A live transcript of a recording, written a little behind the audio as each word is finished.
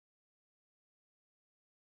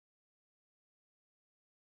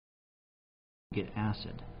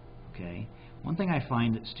acid. Okay. One thing I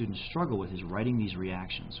find that students struggle with is writing these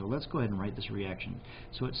reactions. So let's go ahead and write this reaction.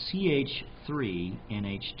 So it's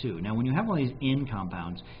CH3NH2. Now when you have one of these N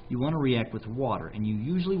compounds, you want to react with water, and you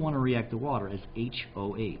usually want to react the water as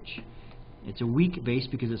HOH. It's a weak base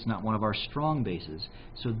because it's not one of our strong bases.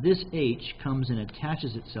 So this H comes and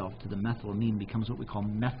attaches itself to the methylamine, becomes what we call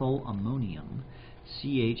methylammonium,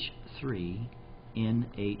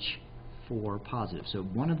 CH3NH4 positive. So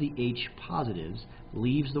one of the H positives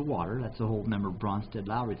leaves the water. That's the whole, remember,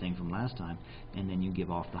 Bronsted-Lowry thing from last time, and then you give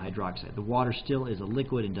off the hydroxide. The water still is a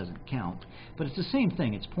liquid and doesn't count, but it's the same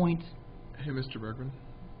thing. It's point. Hey, Mr. Bergmann.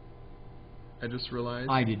 I just realized.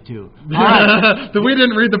 I did too. Right. That we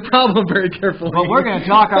didn't read the problem very carefully. But we're going to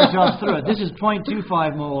talk ourselves through it. This is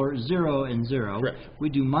 0.25 molar, 0 and 0. Correct. We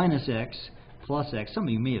do minus X plus X. Some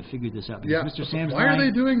of you may have figured this out. Yeah. Mr. Sam's Why are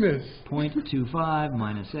they doing this? 0.25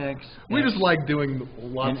 minus X. We X, just like doing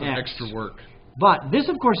lots of X. extra work. But this,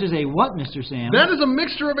 of course, is a what, Mr. Sam? That is a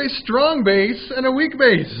mixture of a strong base and a weak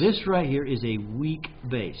base. This right here is a weak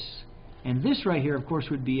base. And this right here, of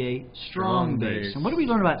course, would be a strong base. And what do we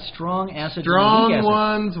learn about strong acids? Strong and weak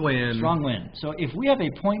ones win. Strong win. So if we have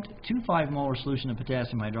a 0.25 molar solution of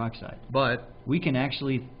potassium hydroxide, but we can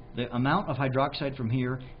actually, the amount of hydroxide from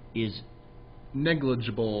here is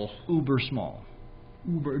negligible. Uber small.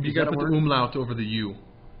 Uber. You got to put the umlaut over the U.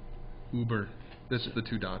 Uber. This is the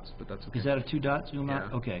 2 dots, but that's okay. Is that a 2 dots umlaut?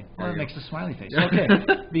 Yeah. Okay. Well, that makes the smiley face. Okay.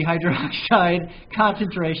 The hydroxide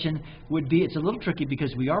concentration would be, it's a little tricky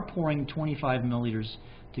because we are pouring 25 milliliters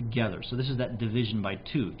together. So this is that division by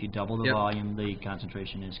 2. If you double the volume, the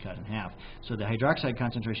concentration is cut in half. So the hydroxide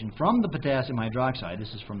concentration from the potassium hydroxide,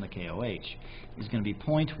 this is from the KOH, is going to be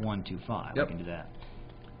 0.125. Yep. We can do that.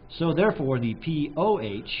 So therefore, the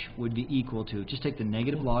POH would be equal to, just take the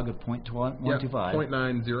negative log of 0.125.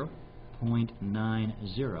 0.90.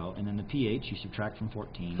 0.90, and then the pH you subtract from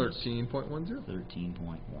 14. 13.10.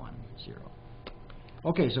 13.10.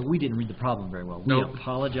 Okay, so we didn't read the problem very well. Nope. We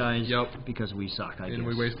apologize because we suck, I guess. And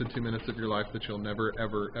we wasted 2 minutes of your life that you'll never,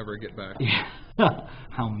 ever, ever get back.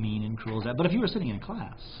 How mean and cruel is that? But if you were sitting in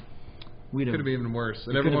class, we'd have... Could have been even worse.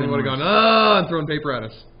 And everyone would have gone, ah, and thrown paper at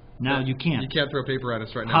us. Now you can't. You can't throw paper at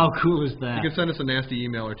us right now. How cool is that? You can send us a nasty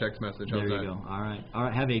email or text message. There you go. All right. All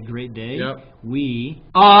right. Have a great day. Yep. We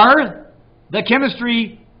are the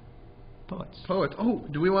chemistry poets. Poets. Oh,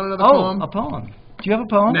 do we want another poem? Oh, a poem. Do you have a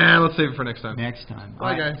poem? Nah, let's save it for next time. Next time.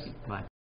 Bye, guys. Bye.